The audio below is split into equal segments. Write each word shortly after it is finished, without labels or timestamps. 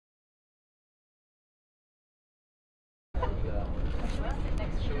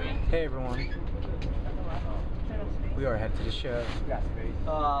Hey everyone, we are headed to the show.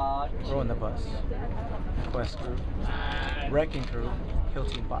 We're on the bus. Quest Crew, Wrecking Crew,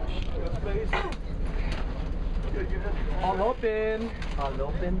 Hilton Bosch. All open! All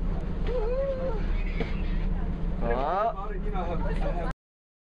open!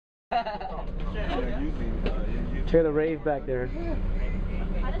 Hear the rave back there.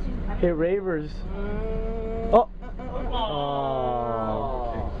 Hey ravers! Oh! Oh!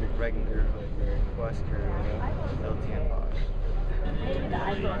 Wrecking Crew, Quest Crew, Hilton Bosch.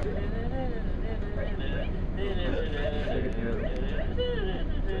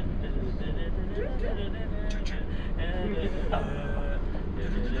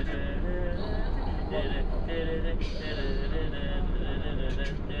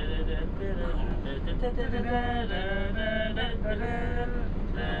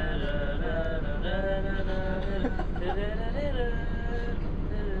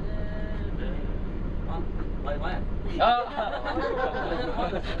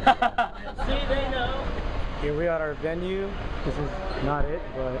 See, they know. Here we are at our venue. This is not it,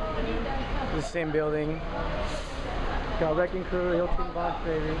 but it's the same building. Got Wrecking Crew, Hilton Bosch,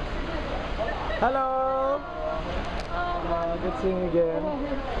 baby. Hello! Good seeing you again.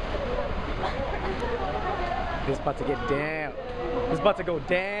 It's about to get down. It's about to go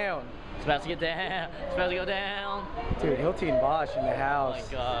down. It's about to get down. It's about to go down. Dude, Hilton Bosch in the house. Oh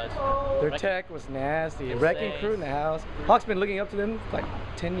my god. Their tech was nasty. Wrecking Crew in the house. Hawk's been looking up to them for like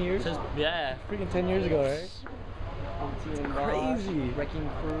 10 years. Yeah. Freaking 10 years ago, right? It's crazy. Wrecking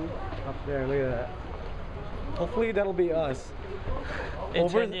Crew. Up there, look at that. Hopefully that'll be us. In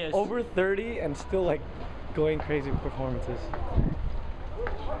 10 years. Over 30 and still like going crazy with performances.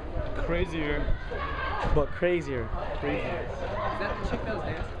 Crazier. But crazier. Crazier. Is that the chick that was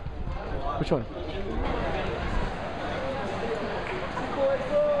dancing? Which one?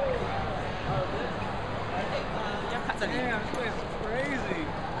 Damn, this place is crazy.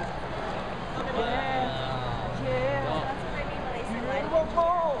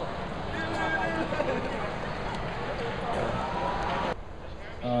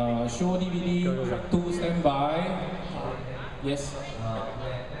 Show DVD 2 standby. Yes.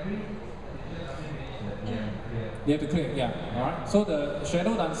 They have to clear, yeah. Alright. So the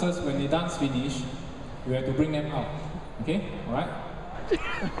shadow dancers, when they dance finish, you have to bring them out. Okay? Alright?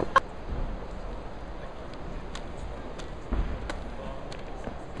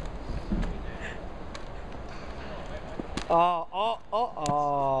 Oh.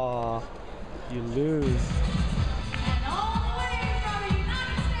 You lose. And all the way from the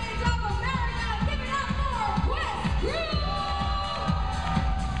United States of America, give it up for Quest Crew!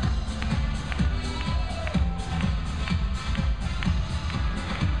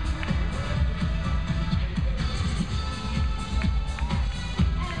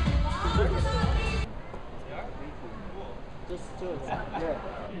 Just do it.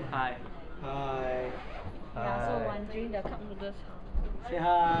 Hi. Hi. Yeah, so wondering the cup noodles. Say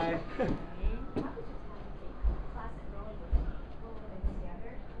hi.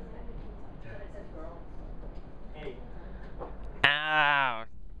 Ow.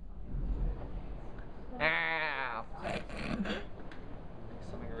 Ow.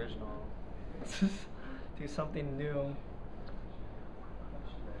 Something original. Do something new.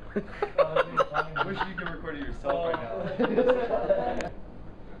 I wish you could record it yourself right now.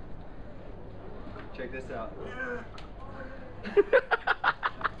 Check this out.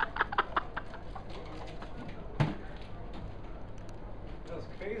 That was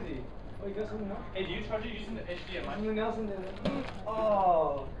crazy. Oh, you got something else? Hey, do you charge it using the HDMI? Something else in there.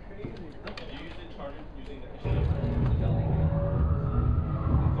 Oh, crazy. Do you usually charge it using the HDMI?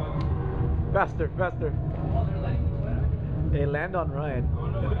 Faster. Hey, land on Ryan.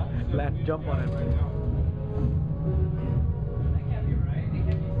 Land, jump on him. That can't be right. They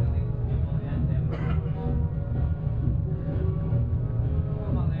can't be selling people and them.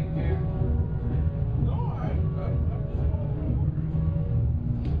 Come on, thank you. No, I'm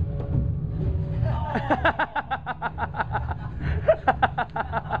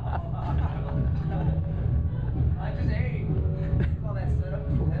I just ate. All that setup.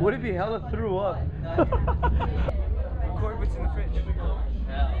 What if he hella threw up? Record what's in the fridge.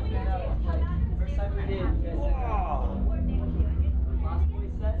 First time we did, you guys Lost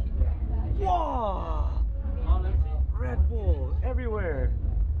Boys set. Whoa! Red Bull everywhere.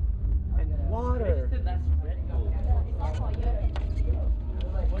 And water. That's Red Bull.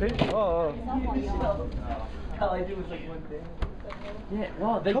 Oh. All I do was like one thing. Yeah,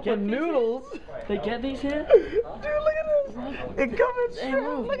 wow, they Cup get of these noodles. Here? They get these here? Dude, look at It comes. Hey,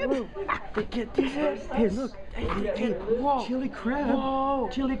 move. Get these. Hey, look. Hey, whoa. Chili crab. Whoa.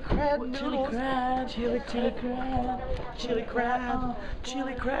 Chili crab. Chili crab. Chili crab. Chili crab.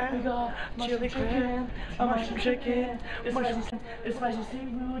 Chili crab. We got chili crab. Mushroom chicken. Mushroom. It's spicy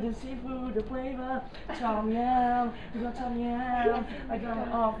seafood and seafood the flavor. Tom yum. We got tom yum. I got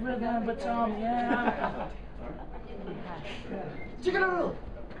it off rhythm, but tom yum. Chicken noodle.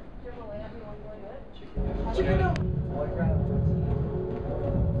 Chicken noodle.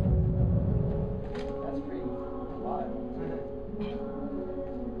 That's pretty wild.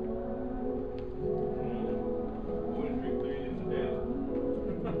 Wouldn't drink 3 liters a day.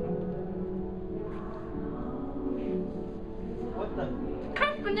 What the?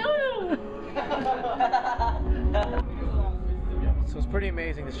 Cup noodle! So it's pretty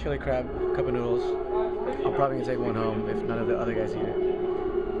amazing, this chili crab cup of noodles. I'm probably gonna take one home if none of the other guys eat it.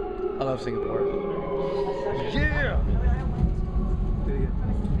 I love Singapore. Yeah!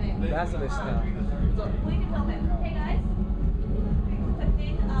 That's this stuff. Hey guys.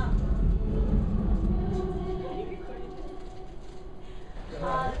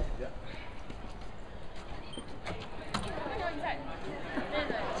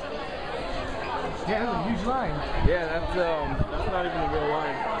 Yeah, that's a huge line. Yeah, that's not even a real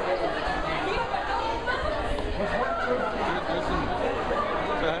line.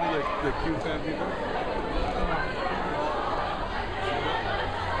 So how do the Q fan people?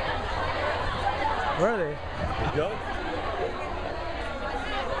 Where are they? Go.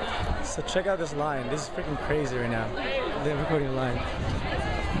 So check out this line. This is freaking crazy right now. They're recording a line.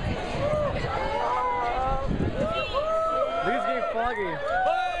 Look, it's getting foggy.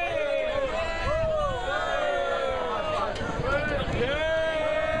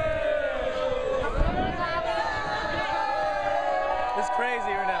 It's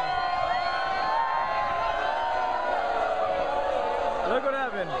crazy right now. Look what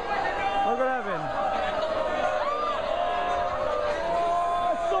happened. Look what happened.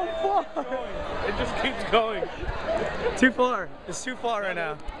 So far. It just keeps going. Too far. It's too far right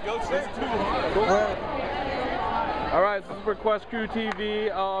now. Yo, it's too hard. Alright, this is for Quest Crew TV.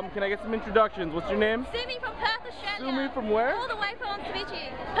 Can I get some introductions? What's your name? Sumi from Perth, Australia. Sumi from where? All the way from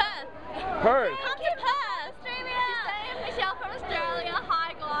Mitsubishi. Perth. Perth. Come to Perth, Australia. Michelle from Australia.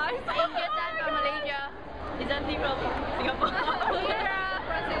 Hi guys. Ingetan from Malaysia. Izanti from Singapore.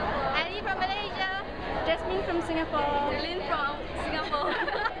 Annie from Malaysia. Jasmine from Singapore. Lynn from Singapore.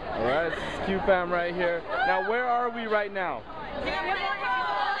 Alright, this is Q Fam right here. Now, where are we right now?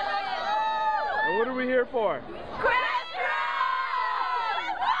 And what are we here for?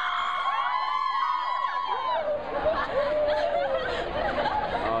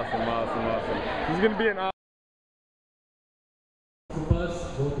 Awesome. This is gonna be an Troopers,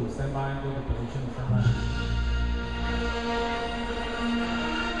 go to standby, go to position, standby.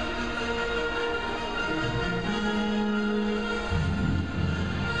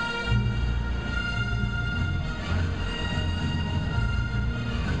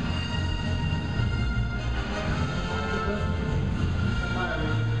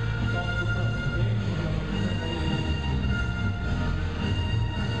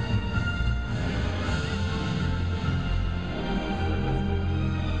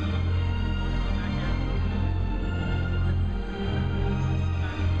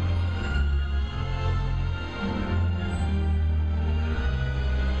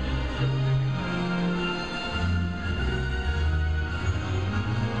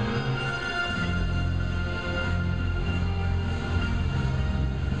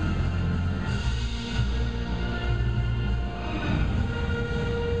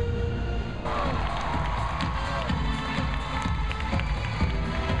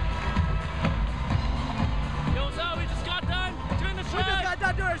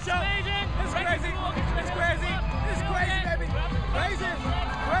 It's crazy. It's crazy, baby. Crazy.